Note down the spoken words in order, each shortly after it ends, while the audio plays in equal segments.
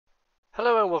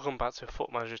Hello and welcome back to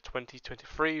Football Manager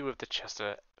 2023 with the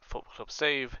Chester Football Club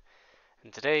save.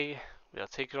 And today we are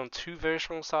taking on two very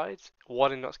strong sides,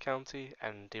 one in Notts County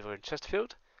and the other in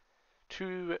Chesterfield.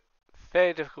 Two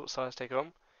very difficult sides to take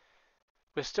on.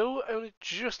 We're still only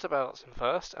just about in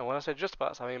first, and when I say just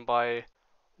about, I mean by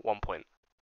 1 point.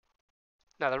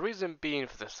 Now the reason being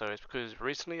for this though is because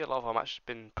recently a lot of our matches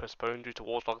have been postponed due to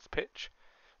waterlogged pitch.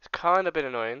 It's kind of been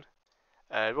annoying.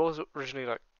 It was originally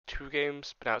like 2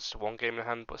 games, but now it's just 1 game in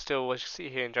hand. But still, as you see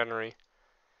here in January,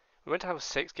 we meant to have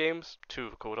 6 games, 2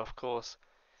 were called off, of course.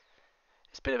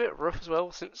 It's been a bit rough as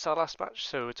well since our last match,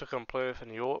 so we took on Plymouth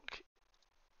and York.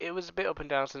 It was a bit up and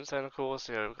down since then, of course.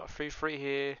 We've got 3-3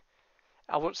 here.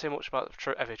 I won't say much about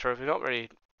the FA Trophy, not really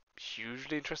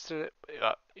hugely interested in it.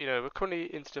 But, we're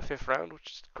currently into the 5th round, which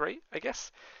is great, I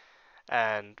guess.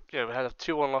 And, we had a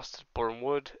 2-1 loss to Boreham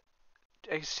Wood.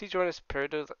 As you see during this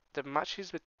period, the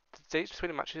matches, the dates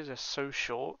between the matches are so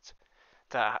short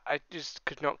that I just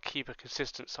could not keep a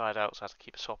consistent side out, so I had to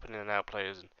keep swapping in and out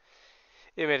players, and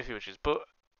it made a few issues. But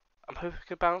I'm hoping we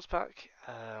can bounce back.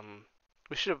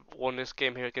 We should have won this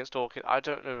game here against Orchid. I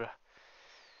don't know.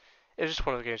 It was just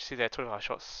one of the games. You see their 25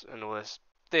 shots and all this.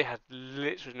 They had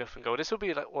literally nothing going. This will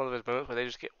be like one of those moments where they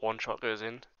just get one shot goes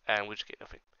in and we just get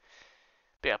nothing.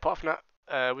 But yeah, apart from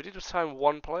that, we did sign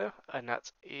one player, and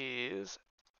that is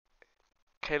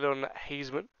Kalon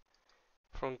Hazeman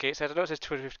from Gateshead. I know it says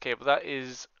 250k, but that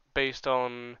is based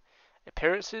on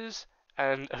appearances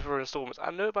and other installments.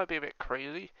 I know it might be a bit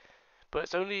crazy, but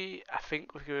it's only, I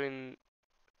think we're going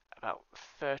about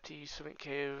 30 something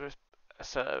k over a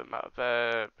certain amount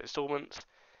of installments,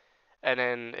 and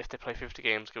then if they play 50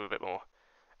 games, give a bit more.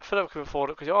 I feel like we can afford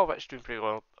it because you are actually doing pretty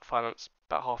well. Finance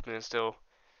about 500,000 still,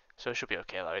 so it should be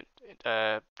okay. Like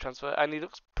transfer, and he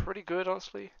looks pretty good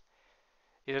honestly.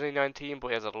 He's only 19, but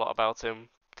he has a lot about him.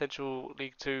 Potential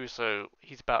League Two, so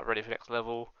he's about ready for next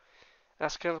level.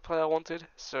 That's the kind of player I wanted.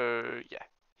 So yeah,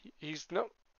 he's not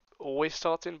always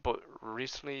starting, but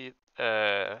recently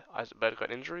Isaac Bird got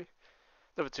an injury.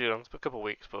 Never too long, it's been a couple of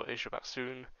weeks, but he should be back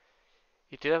soon.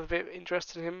 He did have a bit of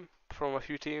interest in him from a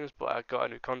few teams, but I got a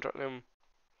new contract with him,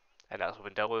 and that's what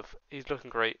been dealt with. He's looking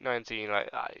great, 19. I'm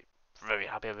very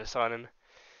happy with his signing.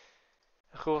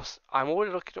 Of course, I'm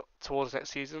already looking towards next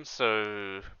season,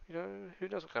 so who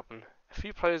knows what can happen. A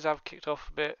few players have kicked off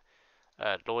a bit.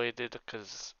 Lloyd did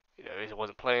because he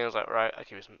wasn't playing. I was like, right, I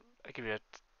give you a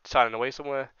signing away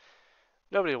somewhere.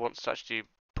 Nobody wants to actually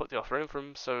put the offer in for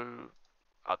him, so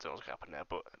I don't know what's going to happen there.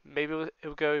 But maybe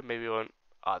it'll go, maybe it won't.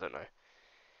 I don't know.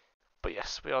 But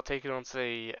yes, we are taking on to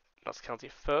the Notts County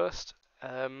first.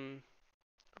 Been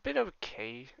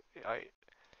okay. I,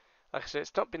 like I said,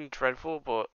 it's not been dreadful,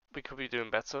 but we could be doing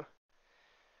better.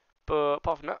 But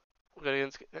apart from that, we're going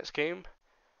to the next game,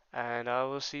 and I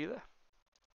will see you there.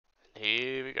 And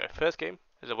here we go. First game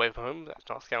is away from home. That's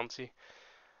Notts County.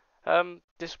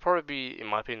 This will probably be, in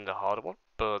my opinion, the harder one,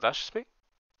 but that's just me.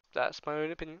 That's my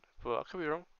own opinion, but I could be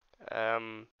wrong.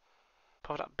 Apart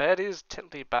from that, Baird is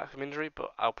technically back from injury,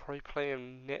 but I'll probably play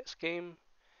him next game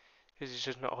because he's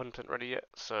just not 100% ready yet.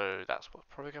 So that's what's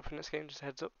probably going to happen next game. Just a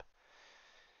heads up.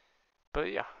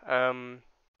 But yeah,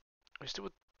 we still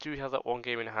do have that 1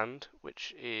 game in hand,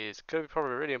 which is going to be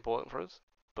probably really important for us.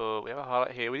 But we have a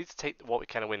highlight here. We need to take what we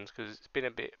can win because it's been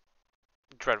a bit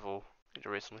dreadful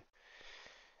recently.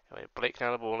 Anyway, Blake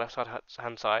now the ball left side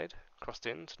hand side, crossed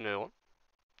in to no one.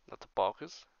 Now to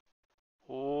Barkers.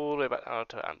 All the way back down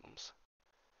to Amblems.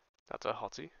 Now to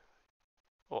Hottie.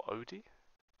 Or Odie,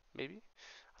 maybe?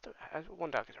 I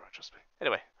wonder how to get it right, trust me.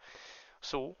 Anyway,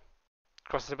 so,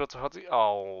 crossing the middle to Hottie.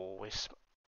 Oh,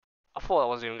 I thought that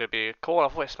wasn't even going to be a call. I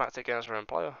thought he smacked it against our own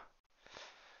player.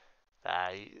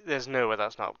 There's no way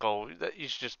that's not a goal. You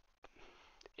should just.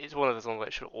 It's one of those ones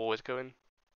that should always go in.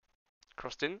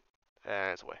 Crossed in,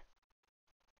 and it's away.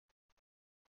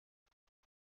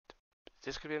 Is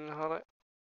this going to be a highlight?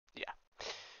 Yeah.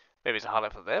 Maybe it's a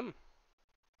highlight for them.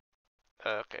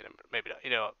 Okay, then maybe not.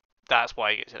 You know what? That's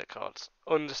why he gets yellow cards.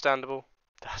 Understandable.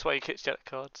 That's why he gets yellow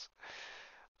cards.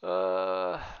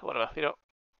 Whatever.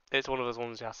 It's one of those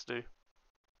ones you have to do.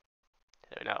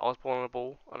 Now Osborne on the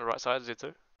ball on the right side,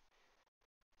 Zito.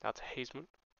 Now to Hazeman.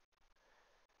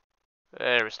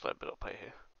 Very slow build up play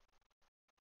here.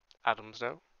 Adams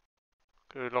now.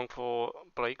 Go long for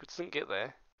Blake, who doesn't get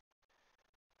there.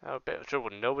 Now a bit of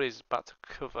trouble. Nobody's about to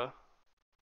cover.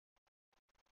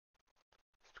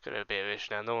 It's going to be a bit of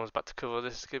issue now. No one's about to cover.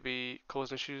 This is going to be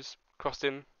causing issues. Crossed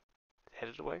in.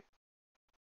 Headed away.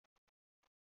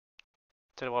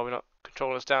 Don't know why we're not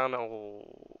controlling us down. Oh,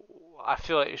 I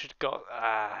feel like you should have got.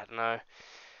 I don't know.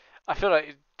 I feel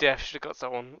like Def should have got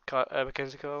that one.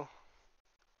 Mackenzie Cole.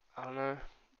 I don't know.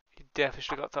 He definitely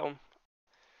should have got that one.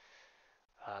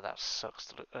 That sucks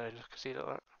to look, see like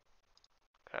that.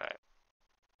 Alright.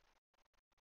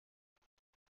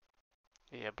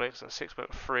 Yeah, Blake's on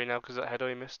 6.3 now because that header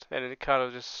he missed. And then the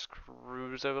Ricardo just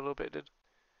screws over a little bit, did.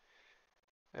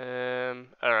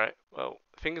 Alright, well,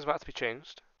 things about to be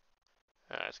changed.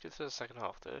 Alright, let's get to the second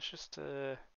half there. It's just,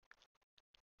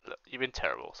 look, you've been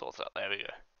terrible, sort out. There we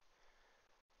go.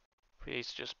 We need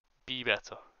to just be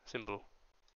better. Simple.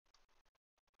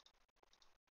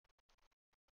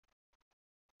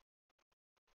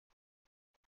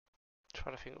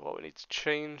 Trying to think what we need to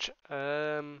change.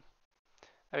 I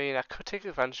mean, I could take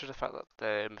advantage of the fact that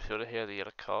the midfielder here had the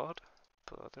yellow card,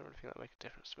 but I don't really think that would make a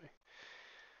difference to me.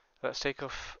 Let's take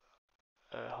off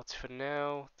Hottie for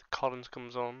now. Collins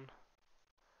comes on,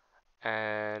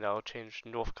 and I'll change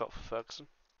Northcott for Ferguson.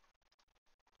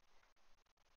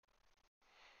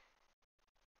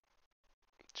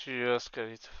 Just gonna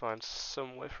need to find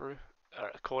some way through.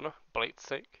 Alright, corner. Blake to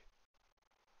take.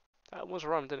 That was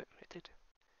rhymed, didn't it? It did.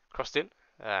 Crossed in,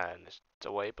 and it's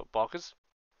away, but Barkers.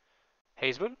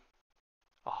 Hazeman.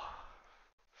 Oh,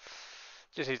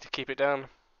 just need to keep it down.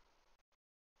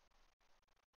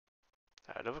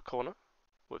 Another corner.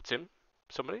 Whipped in.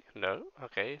 Somebody? No.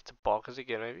 Okay, to Barkers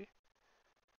again, maybe.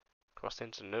 Crossed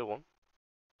into no one.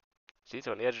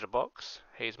 Zito on the edge of the box.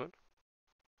 Hazeman.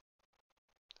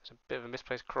 There's a bit of a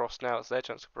misplaced cross now. It's their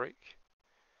chance to break.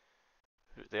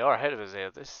 They are ahead of us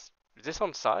here. Is this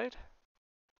onside?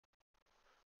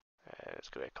 It's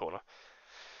going to be a corner.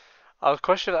 I was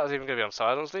questioning that was even going to be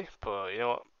onside, honestly. But you know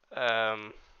what? I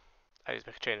need to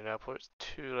make a change now before it's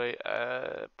too late.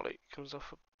 Blake comes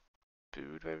off a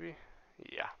boot, maybe?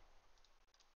 Yeah.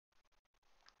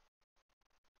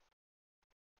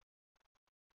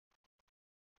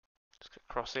 Just get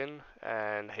cross in,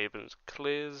 and Havens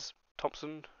clears.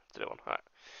 Thompson, did it one. Alright.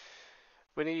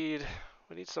 We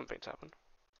need something to happen.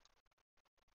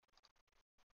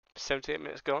 78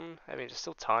 minutes gone. I mean, there's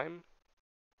still time.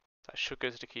 That should go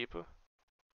to the keeper.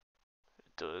 It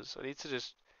does. I need to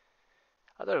just.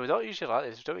 I don't know. We don't usually like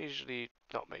this. We don't usually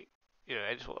not make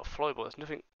any sort of flow, but there's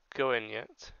nothing going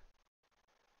yet.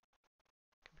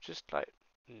 Just like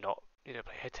not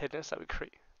play head-to-headness. That would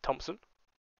create Thompson.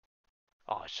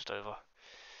 Oh, it's just over.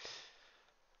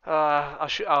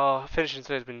 Our finishing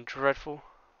today has been dreadful.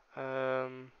 Yeah,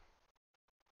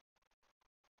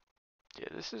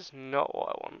 this is not what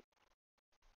I want.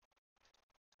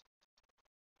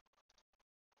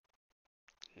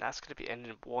 And that's going to be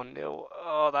ending 1-0.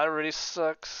 Oh, that really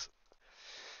sucks.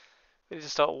 We need to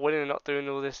start winning and not doing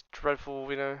all this dreadful,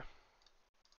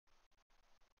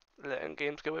 letting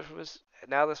games go away from us.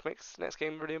 Now this makes the next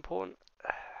game really important.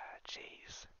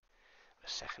 Jeez. A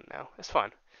second now. It's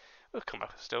fine. We'll come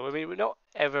back still. I mean, we're not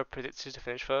ever predicted to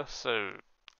finish first, so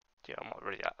yeah, I'm not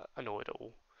really annoyed at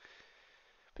all.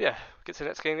 But yeah, get to the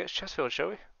next game against Chesterfield, shall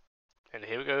we? And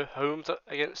here we go, home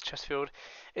against Chesterfield.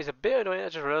 It's a bit annoying, I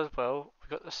just realised, well, we've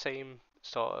got the same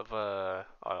sort of our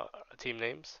team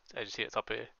names, as you see at the top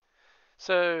here.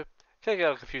 So, can get a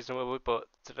little confusing a little bit, but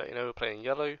to let you know, we're playing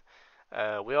yellow.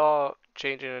 We are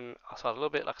changing our side a little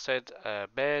bit, like I said,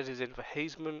 Bears is in for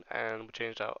Hazeman, and we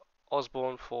changed out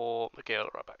Osborne for Miguel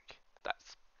right back.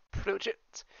 That's pretty much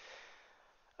it.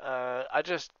 I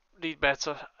just need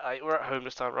better. We're at home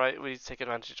this time, right? We need to take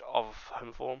advantage of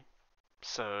home form.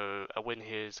 So a win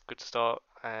here is a good start,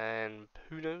 and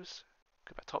who knows?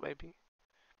 Go back top maybe.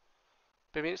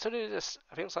 But I mean, it's only this.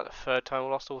 I think it's like the third time we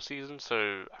lost all season,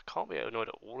 so I can't be annoyed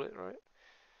at all. Right?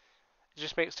 It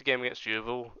just makes the game against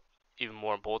Yeovil even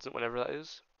more important whenever that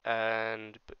is.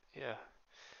 And but yeah,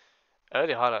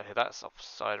 early highlight here. That's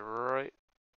offside, right?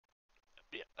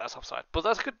 Yeah, that's offside. But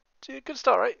that's a good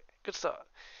start, right? Good start.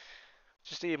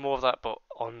 Just need more of that, but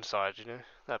onside.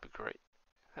 That'd be great.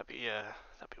 That'd be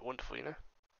wonderful.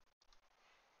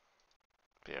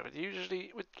 But yeah,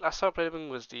 last time I played them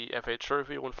was the FA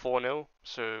Trophy, won 4-0.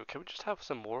 So can we just have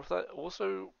some more of that?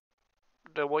 Also,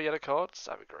 the more yellow cards,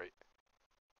 that'd be great.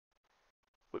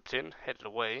 Whipped in, headed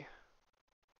away.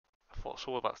 I thought I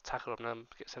saw about to tackle him and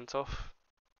get sent off.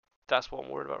 That's what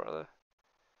I'm worried about right there.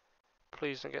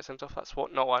 Please don't get sent off. That's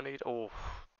not what I need. Oh,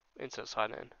 into the side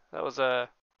net. That was a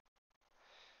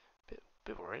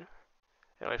bit worrying.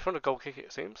 Anyway, from the goal kick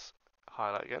it seems.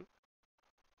 Highlight again.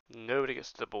 Nobody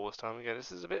gets to the ball this time again.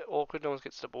 This is a bit awkward. No one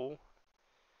gets to the ball.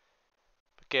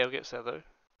 But Gale gets there though.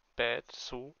 Baird,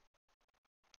 Saul.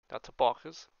 Now to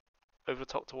Barkers. Over the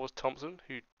top towards Thompson,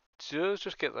 who does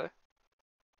just get there.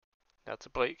 Now to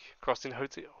Blake. Crossing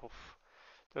Hoti. Oh,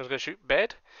 no one's going to shoot.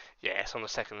 Baird? Yes, on the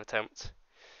second attempt.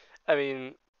 I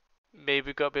mean, maybe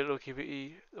we got a bit lucky with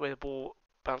the way the ball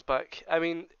bounced back. I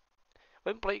mean,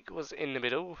 when Blake was in the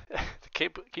middle, the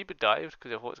keeper dived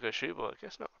because I thought he was going to shoot, but I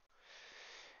guess not.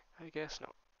 I guess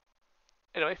not.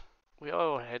 Anyway, we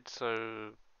are ahead,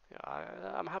 so yeah,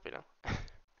 I'm happy now.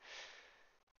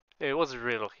 Yeah, it was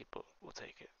really lucky, but we'll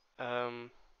take it.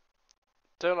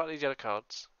 Don't like these yellow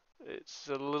cards. It's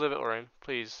a little bit worrying.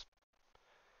 Please.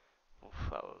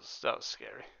 Oof, that was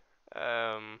scary.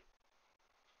 Um,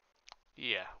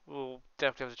 yeah, we'll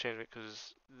definitely have to change it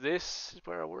because this is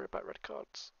where I worry about red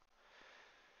cards.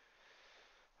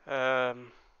 I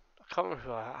can't remember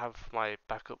who I have my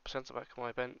backup centre back on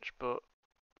my bench, but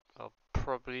I'll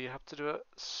probably have to do it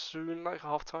soon, like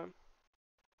half time.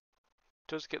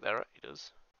 Does get there, right? He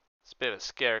does. It's a bit of a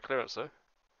scary clearance though.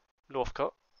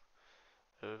 Northcott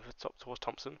over the top towards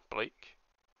Thompson. Blake.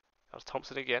 That was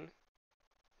Thompson again.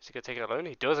 Is he going to take it alone?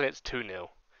 He does, and it's 2-0.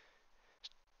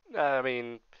 I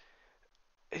mean,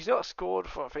 he's not scored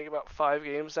for I think about 5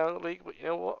 games down the league, but you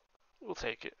know what? We'll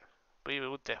take it. We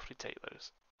will definitely take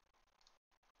those.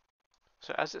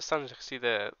 So as it stands, you can see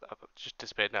there, I've just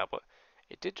displayed now, but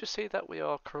it did just say that we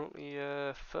are currently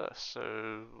first,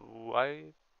 so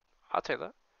I'll take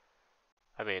that.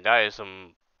 I mean, that is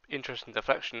some interesting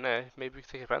deflection there. Maybe we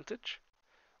can take advantage,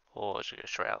 or should go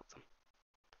straight out them.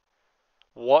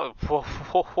 What?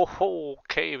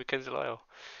 Okay, Mackenzie Lyle.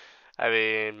 I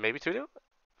mean, maybe 2-0?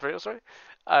 3-0, sorry.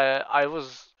 I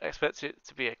was expecting it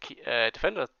to be a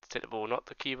defender to take the ball, not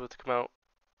the keeper to come out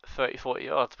 30, 40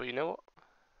 yards, but you know what?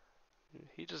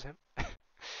 He does him.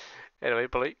 Anyway,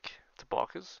 Blake to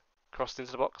Barkers. Crossed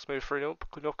into the box, moved 3-0,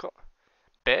 Northcott.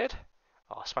 Baird?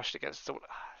 Oh, smashed against the...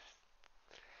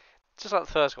 Just like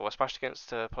the first goal, I smashed against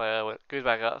the player, goes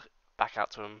back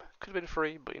out to him. Could have been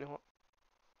free, but you know what?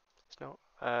 It's not.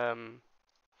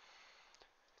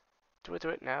 Do I do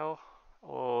it now?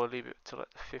 Or leave it till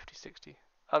like the 50, 60?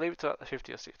 I'll leave it till like the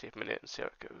 50 or 60th minute and see how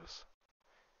it goes.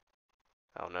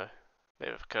 Oh no.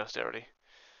 Maybe I've cursed it already.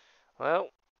 Well,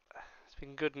 it's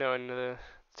been good knowing the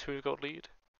 2-goal lead.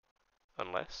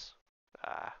 Unless.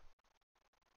 Ah.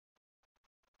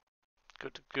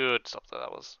 Good stop there,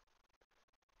 that was.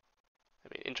 I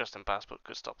mean, interesting pass, but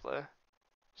good stop there.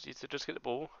 Just need to just get the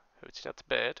ball. Hooting out to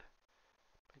Baird.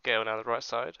 Gale now the right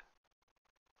side.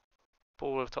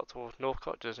 Ball over top towards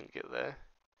Northcott, doesn't get there.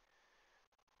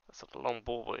 That's a long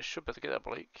ball, but it should be able to get that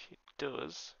Blake. It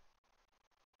does.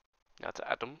 Now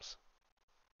to Adams.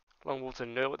 Long ball to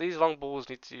no. These long balls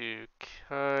need to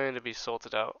kind of be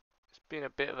sorted out. It's been a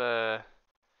bit of a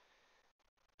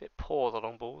bit poor, the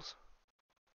long balls.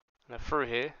 And they're through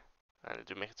here. And they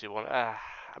do make it 2-1.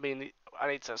 I mean, I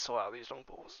need to sort out these long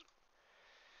balls.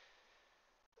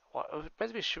 What? We're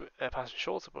meant to be passing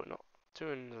shorter, but not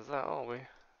doing that, are we?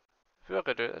 If we are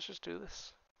going to do it, let's just do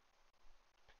this.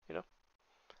 You know?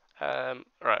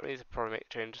 Right, we need to probably make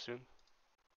a change soon.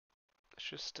 Let's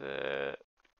just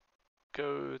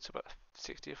go to about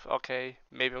 60th. Okay,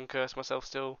 maybe I'm cursing myself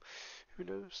still. Who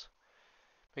knows?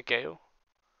 Miguel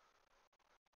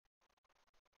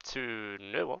to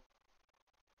no one.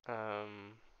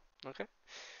 Okay.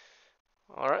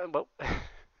 Alright, well,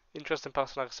 interesting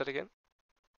pass, like I said again.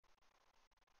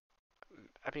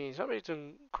 I mean, he's not really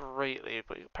doing greatly,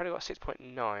 but he apparently got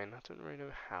 6.9. I don't really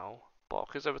know how.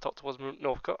 Barker's over top towards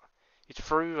Northcott. He's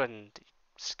through and he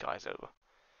skies over.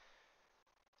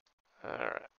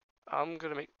 Alright, I'm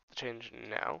going to make the change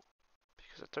now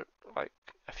because I don't like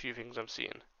a few things I'm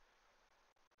seeing.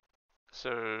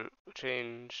 So,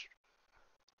 change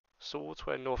Saul to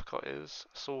where Northcott is.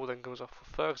 Saul then goes off for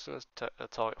Ferguson as a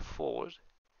target forward.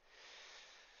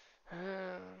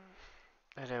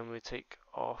 And then we take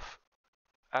off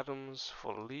Adams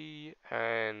for Lee,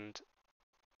 and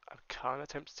I'm kind of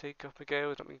tempted to take off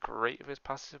Miguel. It's not been great with his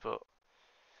passes, but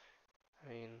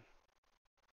I mean,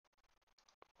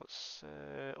 what's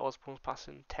Osborne's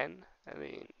passing? 10? I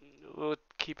mean, we'll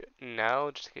keep it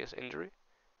now just in case of injury.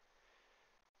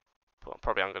 But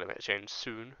probably I'm going to make a change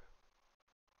soon.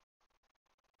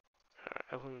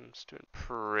 Everyone's doing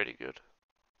pretty good.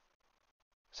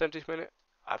 70th minute,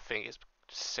 I think it's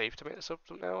safe to make this up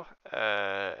now.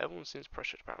 Everyone seems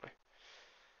pressured apparently.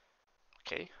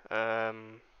 Okay, where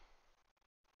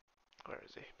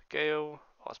is he? Miguel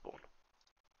Osborne.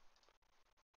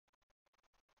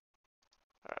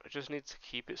 Alright, we just need to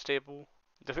keep it stable.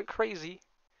 Nothing crazy.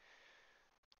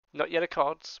 Not yet a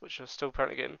cards, which are still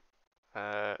apparently getting.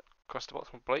 Across the box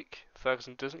from Blake.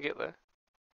 Ferguson doesn't get there.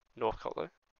 Northcott though.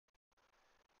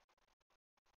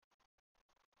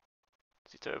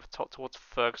 Zito over top towards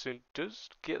Ferguson does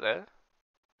get there.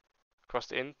 Across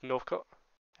the in, Northcott.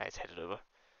 And it's headed over.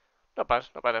 Not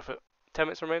bad effort. 10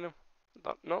 minutes remaining.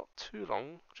 Not too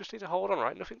long. Just need to hold on,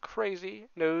 right? Nothing crazy.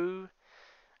 No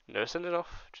sending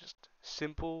off. Just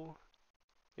simple.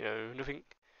 You know, nothing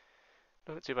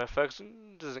too bad.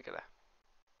 Ferguson doesn't get there.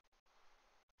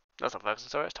 That's not Ferguson,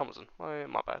 sorry, it's Thompson. My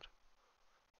bad.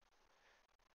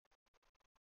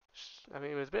 I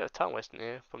mean, there's a bit of time wasting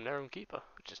here from their own keeper,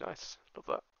 which is nice. Love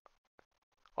that.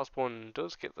 Osborne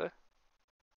does get there.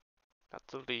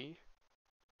 That's the Lee.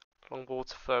 Long ball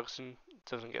to Ferguson.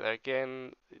 Doesn't get there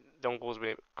again. Long ball's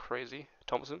been crazy.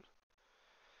 Thompson.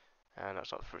 And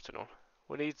that's not through to none.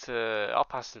 We need to. Our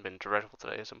passing has been dreadful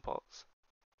today in some parts.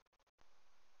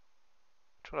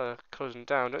 Try to close him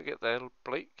down. Don't get there.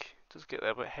 Blake does get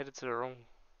there, but headed to the wrong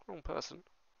person.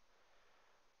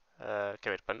 Can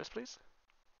we defend this, please?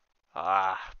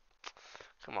 Ah,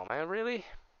 come on, man. Really?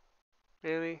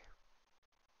 Really?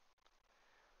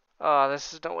 Ah,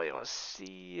 this is not what you want to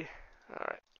see.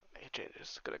 Alright, make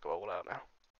changes. Gotta go all out now.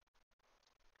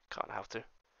 Can't have to.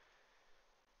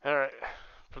 Alright,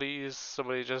 please,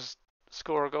 somebody just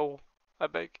score a goal. I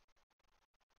beg.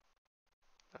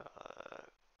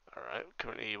 Alright,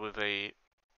 currently with a.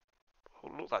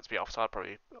 Look like to be offside,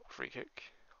 probably free kick.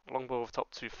 Long ball over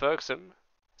top to Ferguson.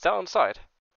 Is that onside?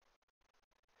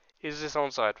 Is this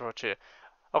onside, Roger?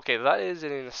 Okay, that is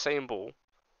an insane ball.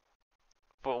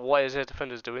 But what is their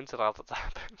defenders doing to allow that to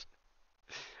happen?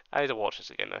 I need to watch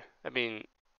this again though. I mean,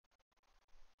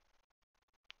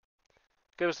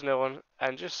 goes to no one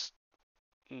and just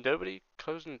nobody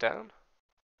closing down.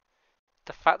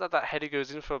 The fact that that header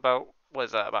goes in for about, what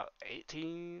is that, about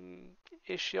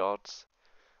 18-ish yards?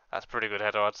 That's a pretty good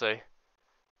header, I'd say.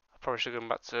 I probably should have gone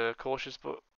back to cautious,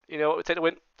 but you know what, we take the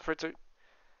win, 3-2.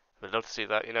 We'd love to see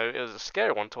that, you know, it was a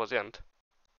scary one towards the end.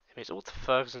 I mean, it's all to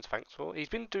Ferguson's thanks for. He's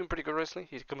been doing pretty good recently.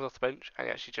 He comes off the bench and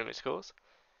he actually generally scores.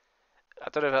 I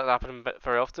don't know if that happened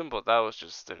very often, but that was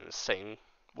just an insane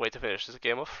way to finish this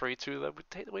game off. 3-2 though.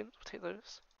 We'd take the win, we'll take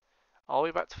those. Are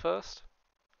we back to first?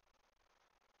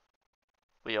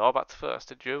 We are back to first.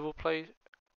 Did Yeovil play?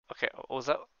 Okay, was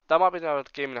that might be our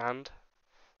game in hand.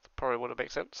 That probably wouldn't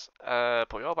make sense.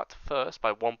 But we are back to first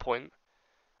by 1 point.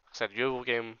 Like I said, Yeovil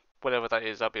game, whatever that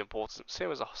is, that'd be important.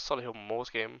 Same as a Solihull Moors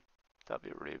game. That'd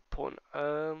be really important.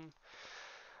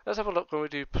 Let's have a look when we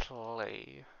do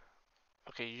play.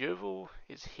 Okay, Yeovil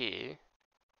is here,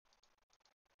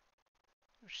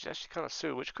 which is actually kind of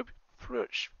soon, which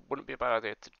wouldn't be a bad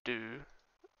idea to do.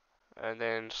 And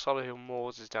then Solihull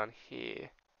Moors is down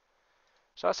here.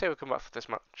 So I'd say we'll come back for this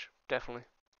match, definitely.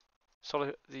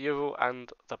 The Yeovil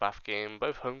and the Bath game,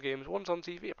 both home games. One's on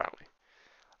TV apparently.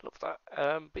 Love that.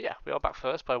 But yeah, we are back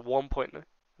first by 1 point now.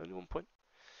 Only 1 point.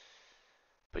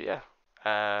 But yeah,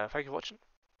 thank you for watching.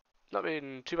 Not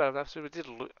been too bad of an episode. We did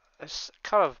look. It's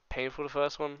kind of painful the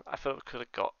first one. I felt we could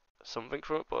have got something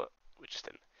from it, but we just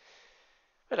didn't.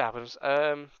 It happens.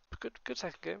 Good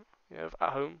second game. You know, at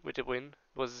home we did win.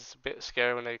 It was a bit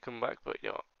scary when they come back, but you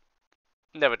know,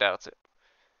 never doubt it.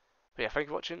 But yeah, thank you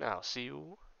for watching. I'll see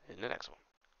you in the next one.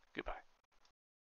 Goodbye.